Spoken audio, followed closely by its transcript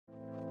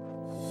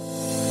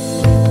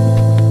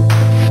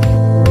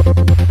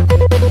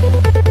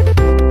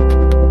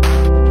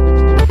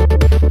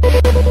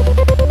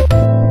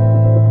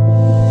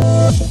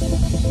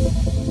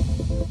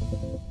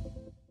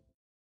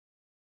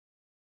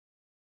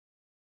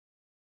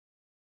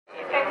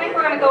I think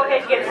we're going to go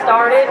ahead and get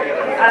started.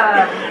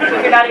 If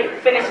you're not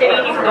finished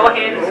eating, you can go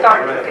ahead and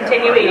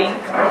continue eating.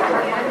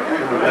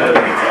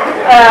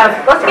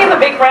 Let's give a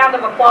big round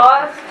of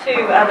applause to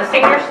the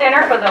Senior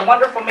Center for the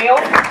wonderful meal.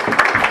 And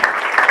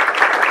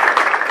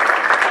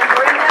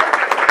Brenda,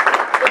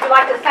 would you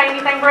like to say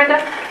anything,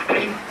 Brenda?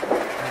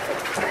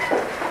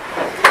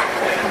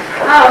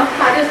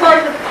 I'd just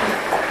like to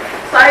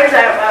say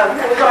that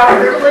it was our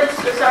privilege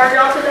to serve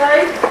y'all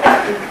today.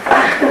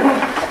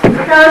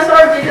 We kind of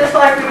served you just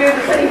like we do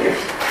the seniors.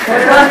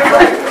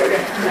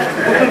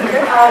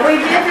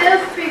 We did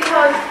this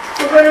because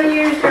we're going to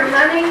use your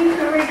money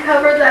to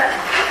recover that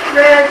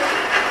red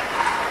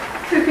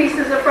 2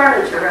 pieces of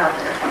furniture out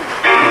there.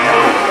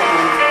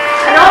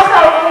 And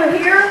also over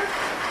here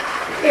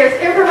is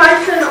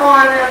information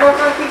on, I don't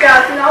know if you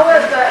guys know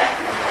it, but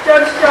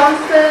Judge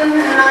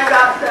Johnston and I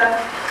got the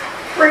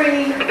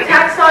free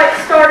tax site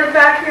started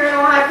back here in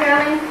Ohio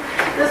County.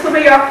 This will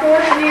be our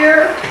 4th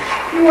year.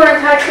 If you want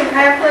to take some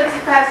pamphlets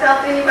to pass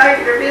out to anybody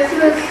at your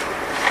business,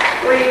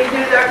 we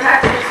do their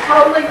taxes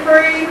totally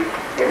free.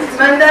 It's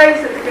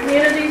Mondays at the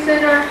community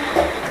center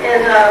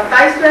in the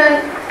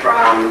basement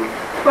from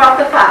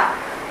 12 to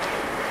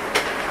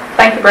 5.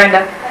 Thank you,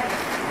 Brenda.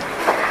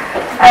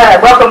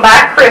 Welcome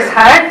back, Chris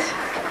Hunt.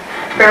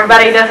 If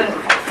everybody doesn't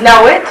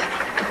know it.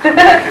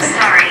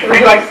 Sorry,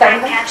 would you like to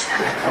say anything?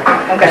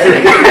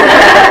 Okay.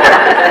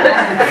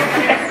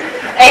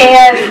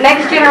 And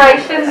Next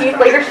Generation Youth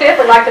Leadership,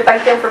 we'd like to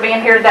thank them for being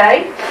here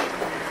today.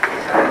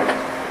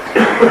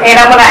 And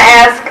I'm going to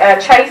ask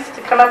Chase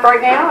to come up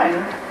right now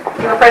and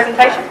do a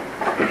presentation.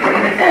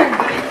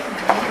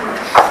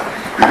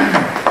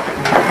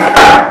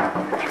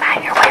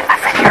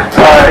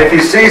 If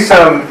you see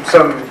some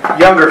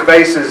younger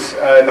faces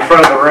in the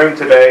front of the room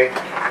today,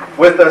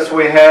 with us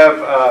we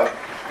have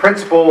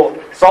Principal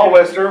Saul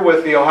Wester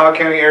with the Ohio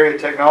County Area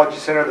Technology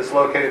Center that's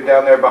located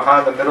down there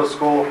behind the middle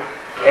school,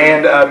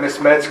 and Ms.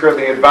 Metzger,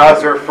 the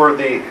advisor for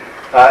the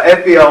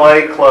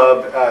FBLA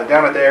club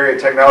down at the Area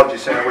Technology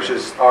Center, which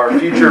is our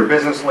Future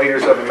Business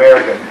Leaders of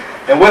America.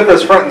 And with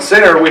us front and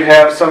center we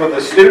have some of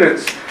the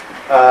students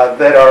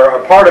that are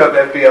a part of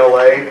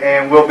FBLA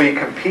and will be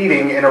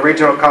competing in a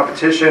regional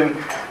competition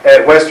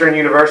at Western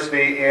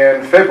University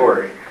in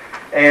February.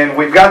 And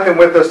we've got them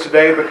with us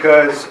today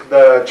because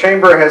the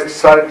Chamber has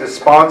decided to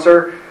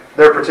sponsor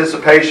their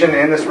participation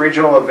in this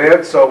regional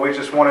event, so we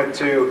just wanted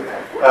to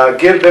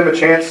give them a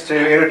chance to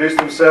introduce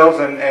themselves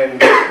and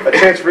a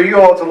chance for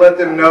you all to let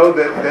them know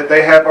that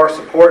they have our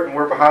support and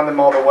we're behind them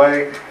all the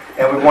way.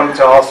 And we wanted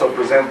to also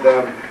present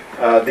them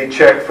the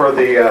check for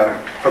the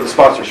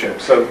sponsorship.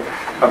 So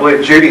I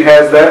believe Judy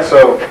has that.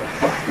 So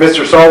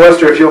Mr. Saul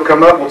Wester, if you'll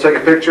come up, we'll take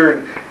a picture.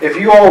 And if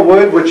you all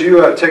would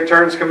you take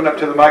turns coming up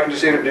to the mic and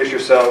just introduce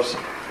yourselves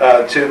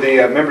to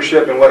the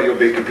membership and what you'll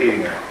be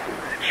competing in.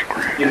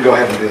 You can go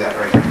ahead and do that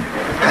right now.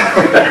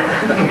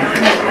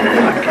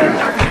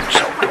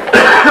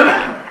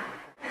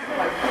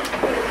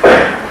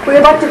 We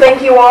would like to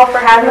thank you all for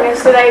having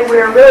us today. We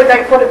are really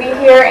grateful to be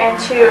here and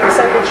to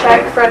accept the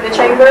check from the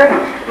Chamber.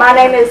 My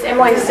name is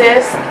Emily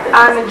Sisk.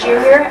 I'm a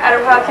junior at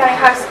Ohio County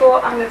High School.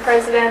 I'm the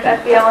president of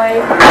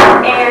FBLA.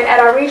 And at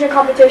our region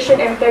competition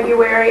in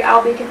February,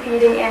 I'll be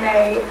competing in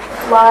a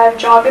live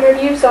job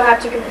interview, so I have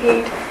to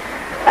compete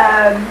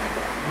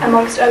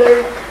amongst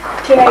other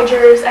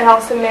teenagers, and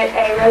I'll submit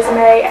a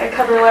resume and a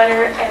cover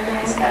letter and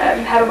then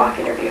have a mock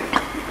interview.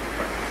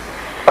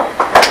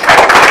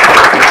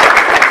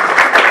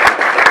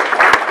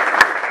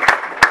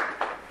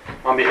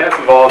 On behalf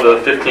of all the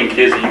 15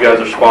 kids that you guys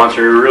are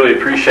sponsoring, we really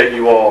appreciate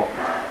you all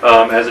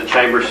as a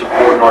chamber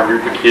supporting our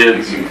group of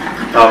kids.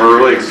 We're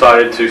really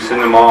excited to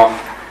send them off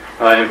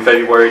in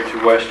February to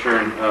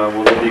Western.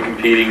 We'll be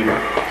competing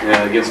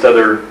against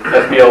other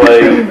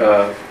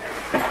FBLA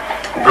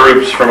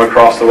groups from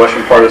across the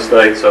western part of the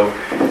state. So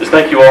just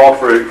thank you all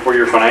for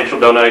your financial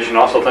donation.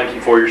 Also thank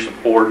you for your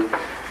support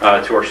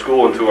to our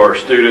school and to our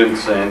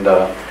students, and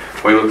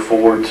we look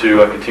forward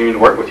to continuing to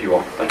work with you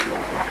all. Thank you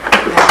all.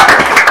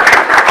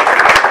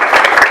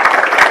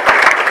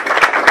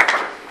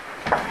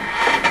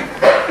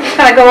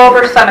 Going to go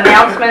over some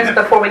announcements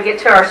before we get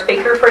to our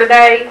speaker for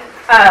today.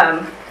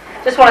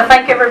 Just want to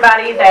thank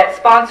everybody that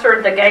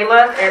sponsored the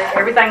gala.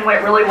 Everything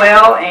went really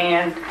well,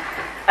 and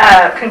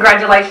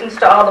congratulations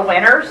to all the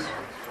winners.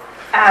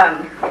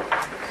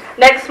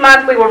 Next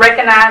month we will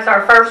recognize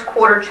our first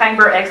quarter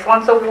Chamber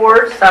Excellence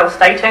Awards, so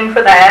stay tuned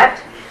for that.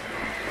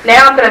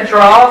 Now I'm going to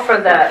draw for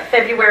the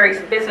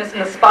February's Business in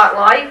the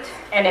Spotlight,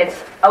 and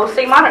it's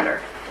OC Monitor.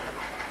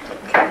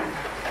 Okay.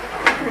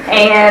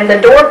 And the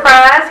door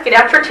prize, get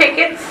out your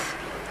tickets.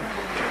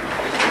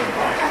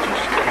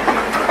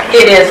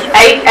 It is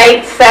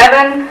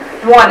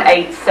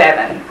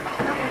 887187.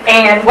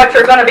 And what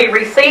you're going to be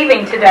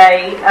receiving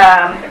today,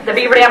 the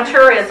Beaver Dam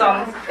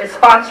Tourism is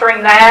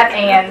sponsoring that,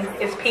 and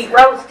it's Pete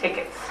Rose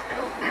tickets.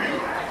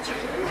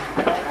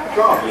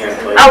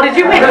 Oh, did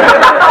you win?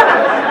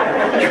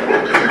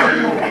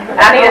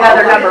 I need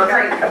another number.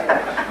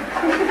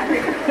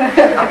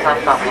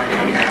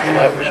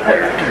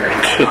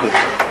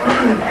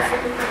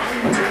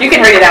 You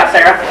can read it out,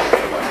 Sarah.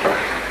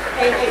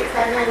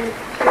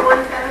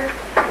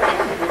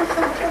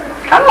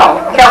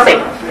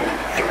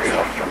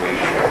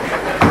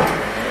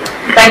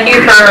 thank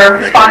you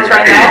for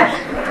sponsoring that.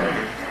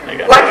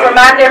 I'd like to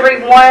remind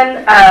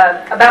everyone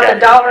about the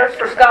dollars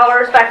for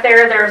scholars back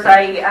there. There's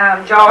a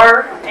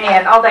jar,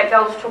 and all that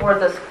goes toward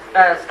the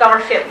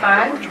scholarship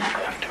fund.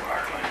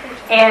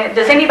 And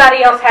does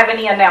anybody else have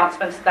any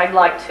announcements they'd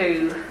like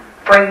to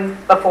bring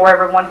before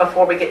everyone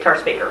before we get to our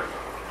speaker?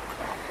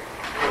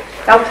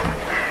 Nope.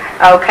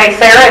 Okay,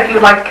 Sarah, if you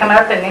would like to come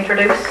up and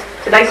introduce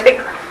today's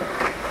speaker.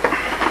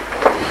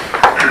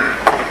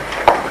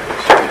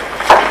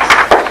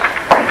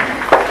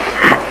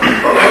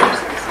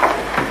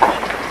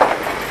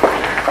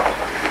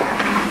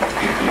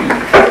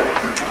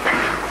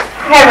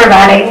 Hey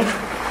everybody.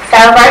 So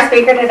for our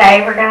speaker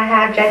today, we're going to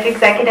have Judge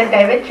Executive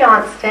David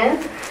Johnston.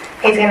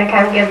 He's going to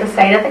come give the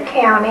state of the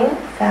county.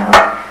 So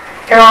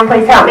everyone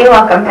please help me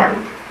welcome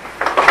him.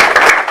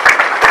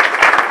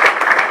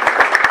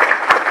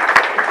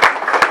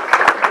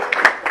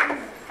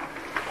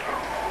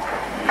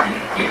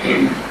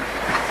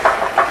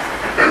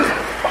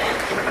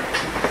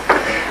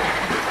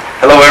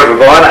 Hello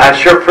everyone. I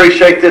sure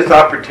appreciate this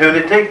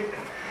opportunity.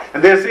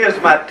 And this is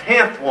my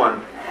 10th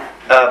one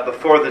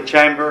before the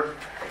chamber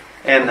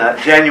in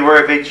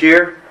January of each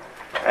year,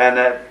 and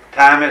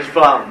time has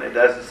flown. It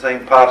doesn't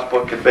seem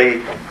possible it could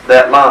be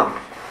that long.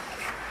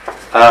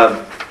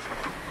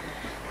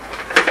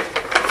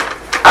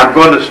 I'm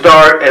going to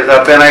start as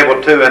I've been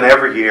able to in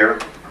every year,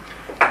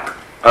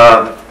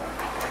 but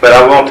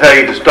I will tell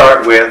you to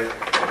start with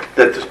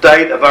that the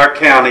state of our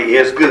county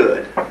is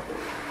good.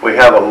 We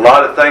have a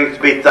lot of things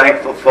to be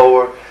thankful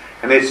for,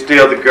 and it's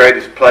still the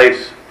greatest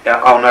place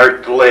on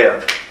earth to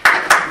live.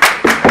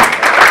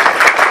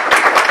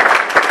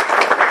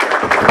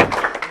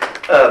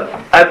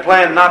 I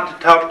plan not to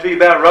talk to you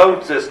about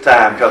roads this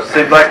time because it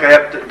seems like I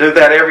have to do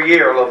that every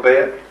year a little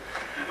bit.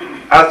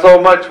 I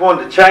so much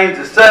wanted to change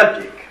the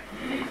subject.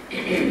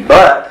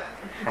 But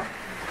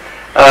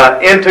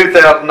in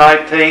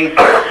 2019,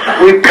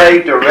 we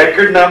paved a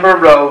record number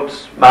of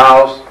roads,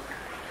 miles,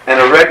 and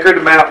a record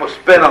amount was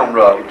spent on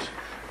roads.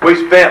 We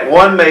spent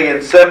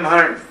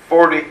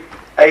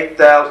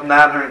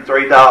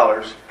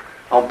 $1,748,903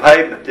 on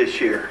pavement this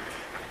year,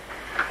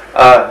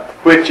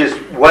 which is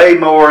way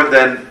more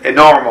than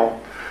normal.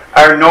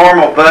 Our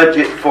normal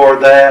budget for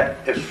that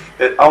is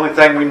the only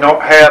thing we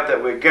don't have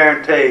that we're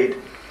guaranteed.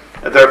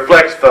 Their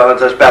flex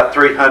funds, that's about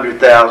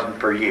 $300,000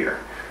 per year.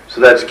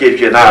 So that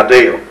gives you an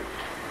idea.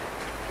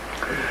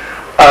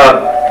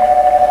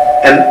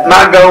 And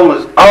my goal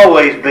has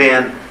always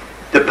been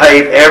to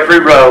pave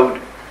every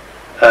road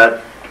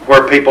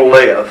where people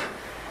live,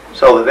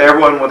 so that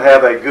everyone would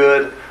have a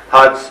good,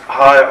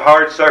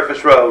 hard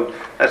surface road.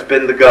 That's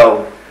been the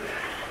goal.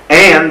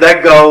 And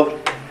that goal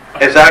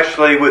is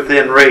actually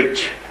within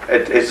reach.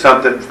 It's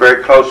something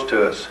very close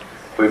to us.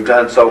 We've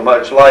done so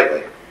much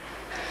lately.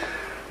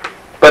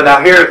 But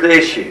now here's the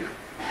issue.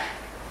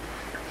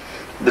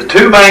 The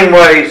two main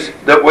ways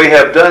that we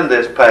have done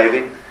this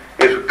paving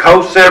is with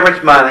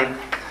co-severance money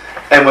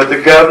and with the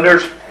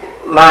governor's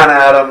line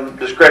item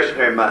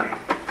discretionary money.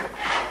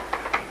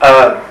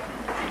 As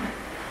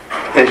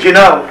you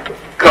know,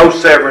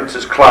 co-severance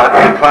is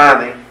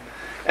declining,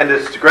 and the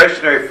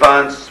discretionary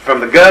funds from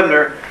the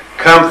governor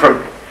come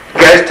from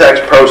gas tax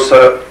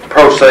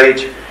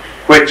proceeds,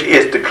 which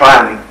is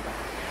declining,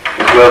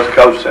 as well as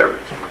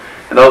co-severance.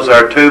 And those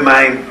are our two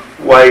main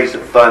ways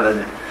of funding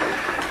it.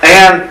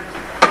 And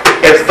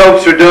as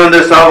folks are doing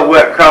this all the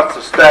way across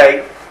the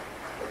state,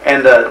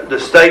 and the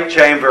state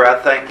chamber, I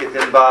think, is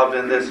involved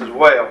in this as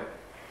well.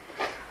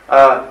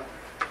 But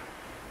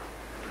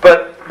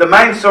the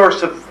main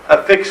source of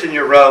fixing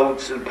your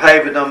roads and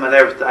paving them and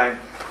everything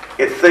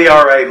is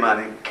CRA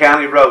money,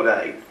 County Road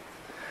Aid.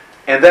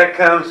 And that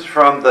comes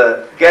from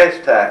the gas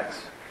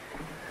tax.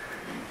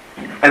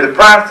 And the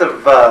price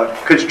of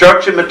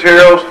construction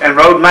materials and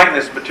road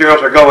maintenance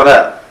materials are going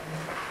up.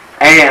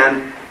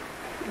 And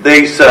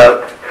these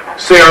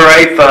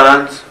CRA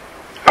funds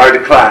are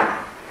declining.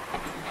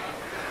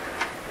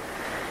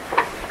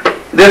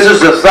 This is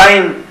the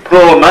same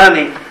pool of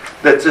money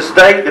that the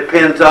state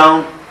depends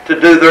on to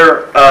do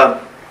their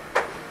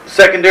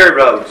secondary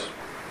roads.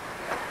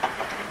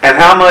 And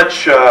how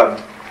much,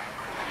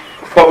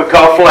 what we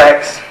call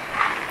flex,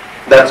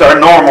 that's our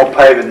normal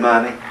paving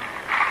money.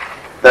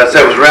 That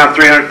was around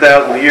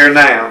 $300,000 a year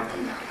now.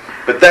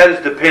 But that is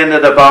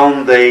dependent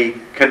upon the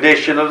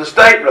condition of the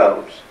state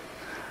roads.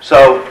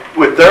 So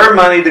with their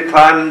money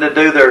declining to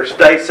do their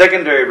state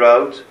secondary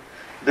roads,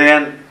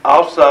 then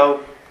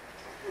also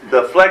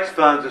the flex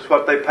funds is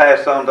what they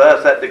pass on to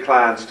us. That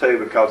declines too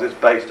because it's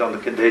based on the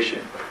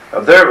condition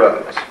of their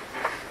roads.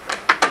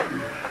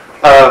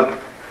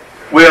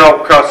 We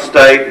all across the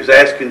state is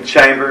asking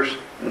chambers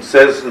and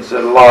citizens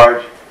at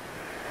large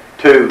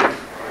to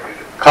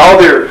call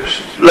their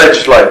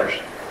legislators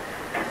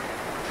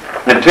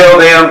and tell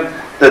them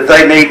that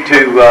they need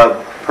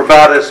to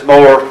provide us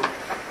more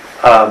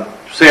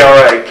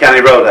CRA, County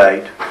Road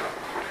Aid.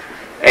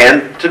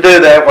 And to do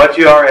that, what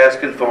you are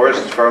asking for is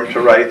for them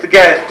to raise the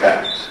gas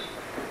tax.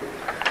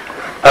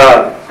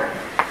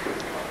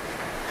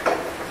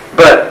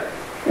 But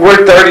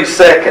we're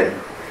 32nd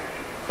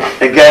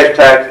in gas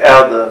tax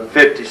out of the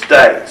 50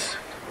 states.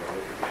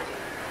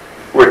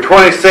 We're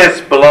 20 cents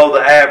below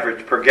the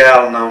average per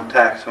gallon on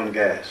tax on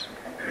gas.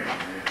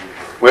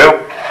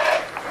 Well,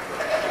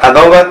 I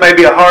know that may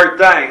be a hard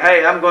thing.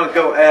 Hey, I'm going to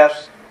go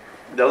ask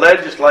the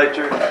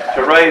legislature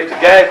to raise the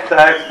gas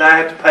tax and I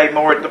have to pay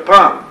more at the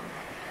pump.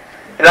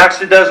 It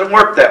actually doesn't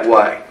work that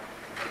way.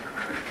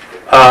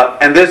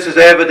 And this is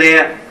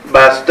evident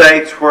by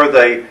states where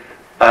the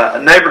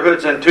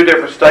neighborhoods in two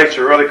different states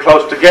are really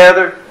close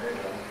together,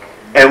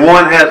 and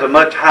one has a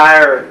much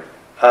higher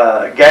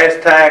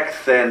gas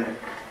tax than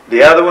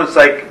the other one,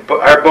 say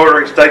our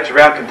bordering states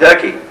around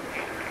Kentucky.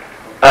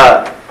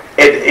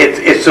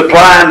 It's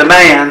supply and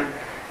demand.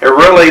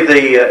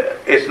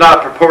 It's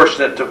not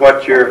proportionate to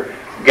what your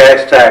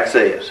gas tax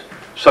is.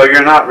 So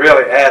you're not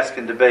really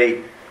asking to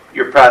be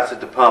your price at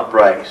the pump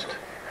raised.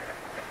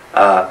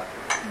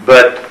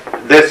 But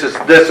this is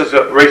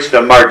reached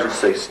an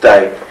emergency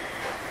state.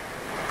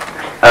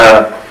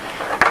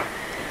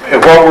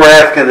 And what we're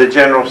asking the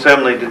General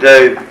Assembly to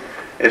do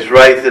is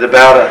raise it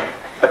about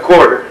a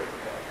quarter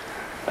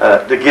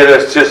to get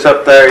us just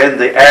up there in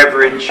the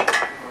average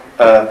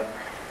of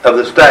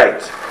the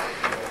states.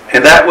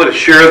 And that would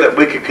assure that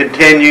we could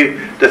continue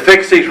to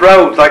fix these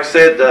roads. Like I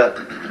said,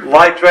 the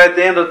lights right at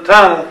the end of the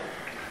tunnel,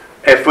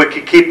 if we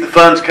could keep the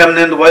funds coming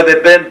in the way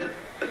they've been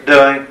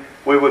doing,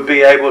 we would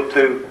be able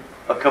to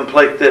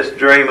complete this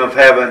dream of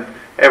having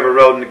every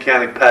road in the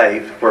county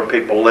paved where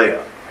people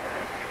live.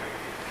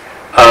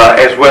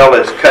 As well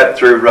as cut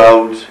through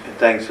roads and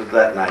things of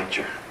that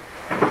nature.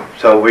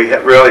 So we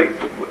had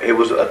it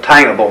was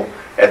attainable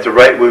at the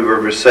rate we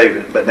were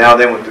receiving. But now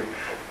then with the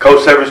coal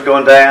severance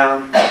going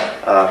down,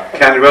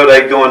 county road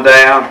aid going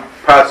down,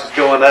 prices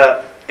going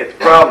up, it's a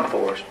problem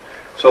for us.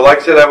 So like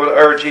I said, I would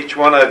urge each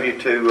one of you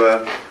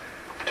to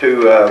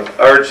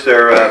urge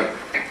their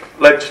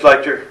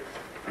legislature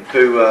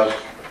to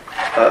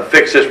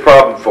fix this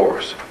problem for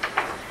us.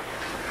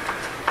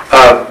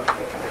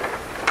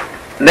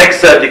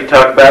 Next subject to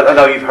talk about, I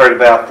know you've heard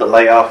about the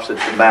layoffs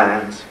at the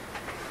mines.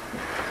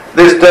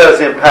 This does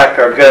impact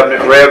our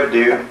government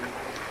revenue,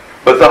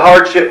 but the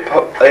hardship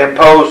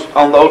imposed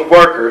on those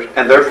workers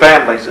and their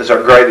families is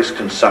our greatest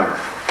concern.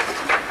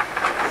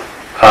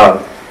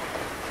 As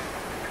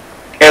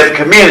a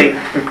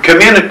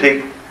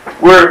community,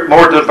 we're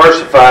more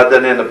diversified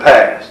than in the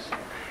past.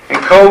 And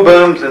coal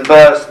booms and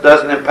busts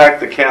doesn't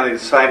impact the county the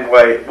same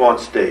way it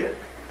once did.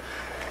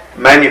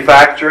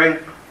 Manufacturing,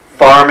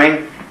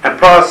 farming, and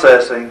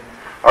processing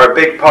are a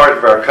big part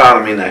of our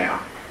economy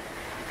now.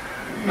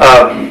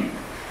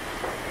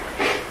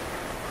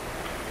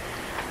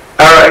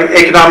 Our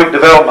Economic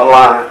Development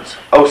Alliance,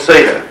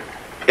 OCEDA,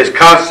 is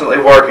constantly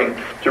working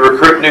to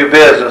recruit new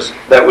business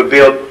that would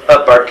build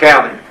up our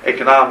county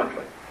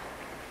economically.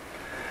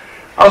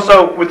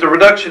 Also, with the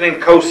reduction in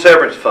coal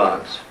severance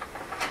funds,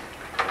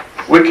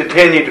 we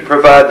continue to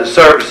provide the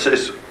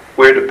services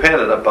we're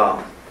dependent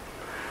upon.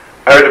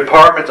 Our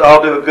departments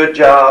all do a good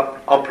job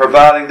on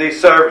providing these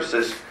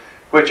services,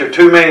 which are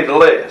too many to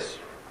list.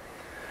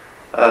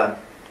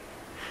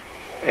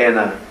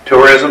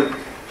 Tourism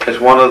is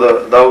one of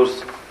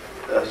those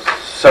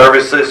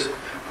services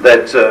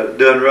that's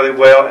doing really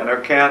well in our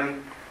county.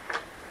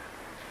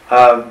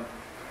 And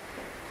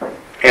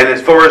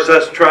as far as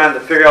us trying to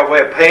figure out a way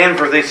of paying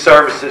for these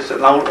services that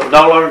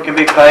no longer can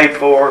be paid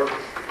for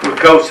with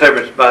coal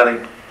severance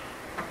money,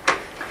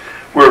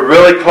 we're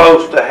really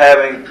close to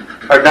having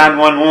our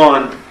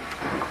 911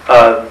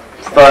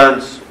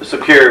 funds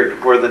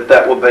secured, where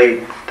that will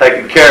be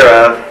taken care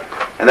of,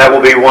 and that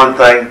will be one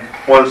thing,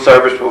 one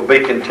service will be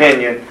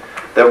continued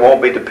that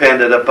won't be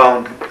dependent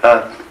upon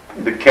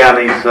the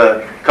county's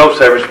coal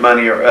severance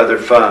money or other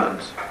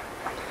funds.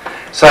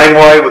 Same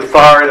way with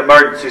fire and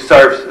emergency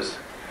services.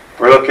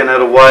 We're looking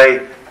at a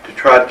way to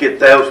try to get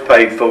those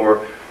paid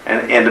for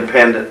and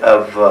independent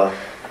of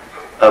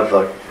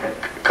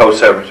coal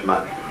severance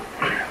money.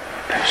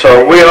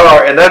 So we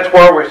are, and that's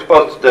what we're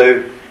supposed to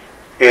do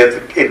is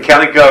in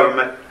county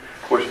government.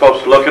 We're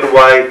supposed to look at a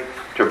way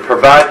to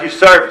provide you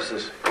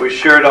services. We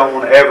sure don't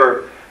want to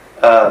ever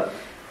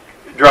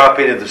drop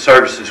any of the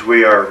services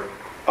we are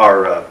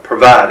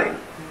providing.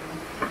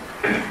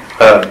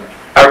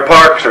 Our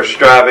parks are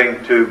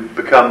striving to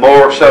become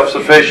more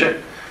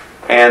self-sufficient,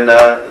 and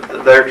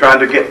they're trying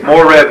to get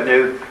more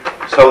revenue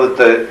so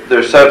that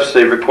their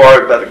subsidy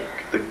required by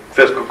the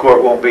fiscal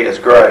court won't be as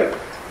great.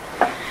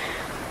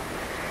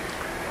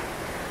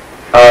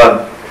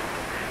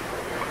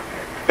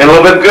 And a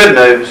little bit of good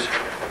news.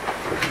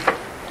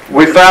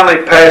 We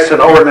finally passed an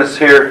ordinance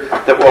here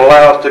that will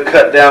allow us to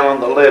cut down on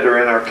the litter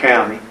in our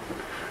county.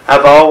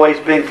 I've always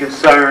been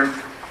concerned,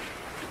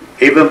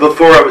 even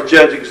before I was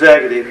judge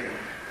executive,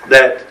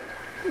 that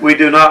we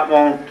do not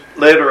want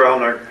litter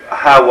on our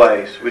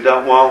highways. We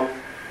don't want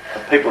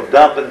people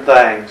dumping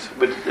things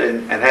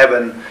and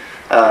having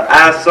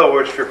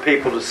eyesores for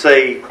people to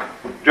see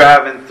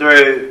driving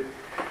through,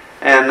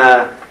 and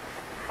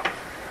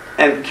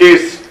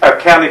accuse our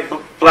county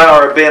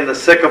flower of being the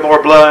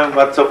sycamore bloom.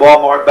 That's a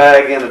Walmart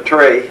bag in a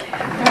tree.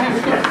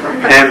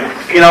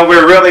 And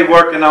we're really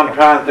working on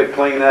trying to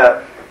clean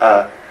up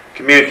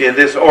community. And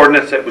this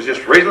ordinance that was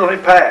just recently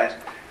passed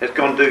is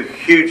going to do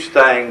huge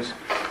things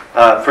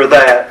for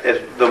that.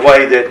 It's the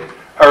way that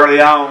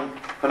early on,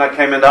 when I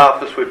came into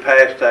office, we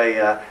passed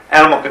a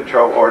animal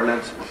control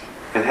ordinance,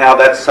 and how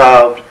that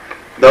solved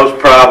those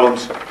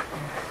problems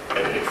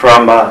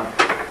from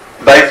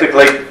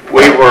basically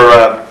we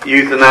were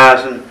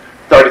euthanizing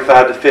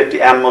 35 to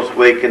 50 animals a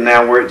week, and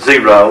now we're at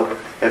 0.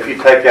 If you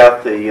take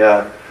out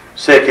the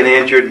sick and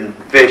injured and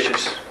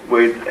vicious,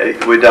 we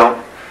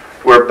don't.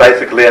 We're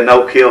basically a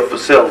no-kill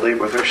facility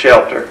with our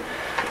shelter.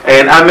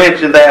 And I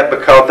mentioned that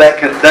because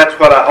that's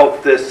what I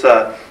hope this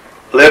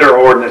litter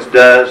ordinance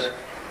does.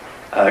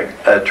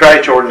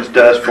 Trash ordinance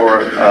does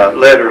for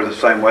litter the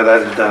same way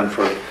that is done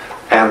for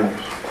animals.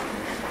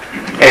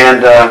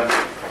 And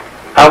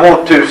I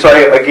want to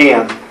say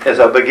again, as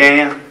I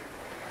began,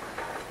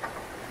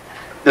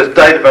 the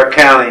state of our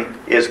county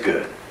is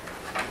good.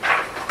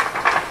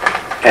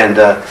 And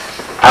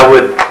I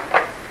would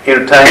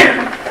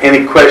entertain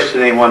any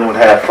question anyone would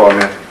have for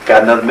me.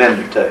 Got another minute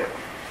or two.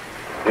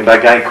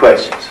 Anybody got any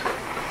questions?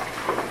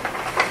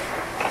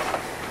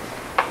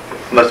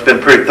 Must have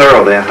been pretty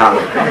thorough then, huh?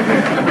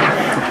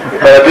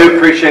 But I do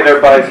appreciate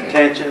everybody's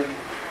attention,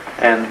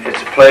 and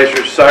it's a pleasure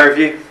to serve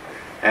you,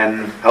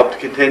 and hope to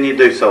continue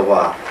to do so a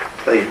while.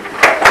 See you.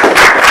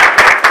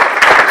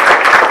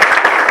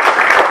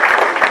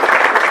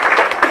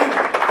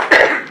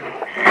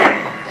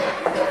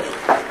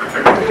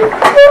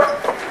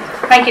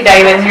 Thank you,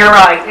 David. You're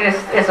right.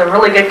 It's a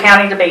really good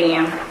county to be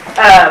in.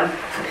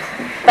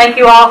 Thank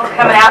you all for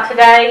coming out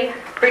today.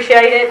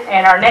 Appreciate it.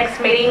 And our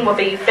next meeting will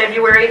be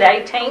February the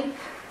 18th.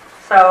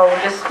 So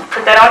just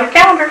put that on your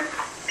calendar.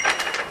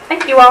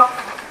 Thank you all.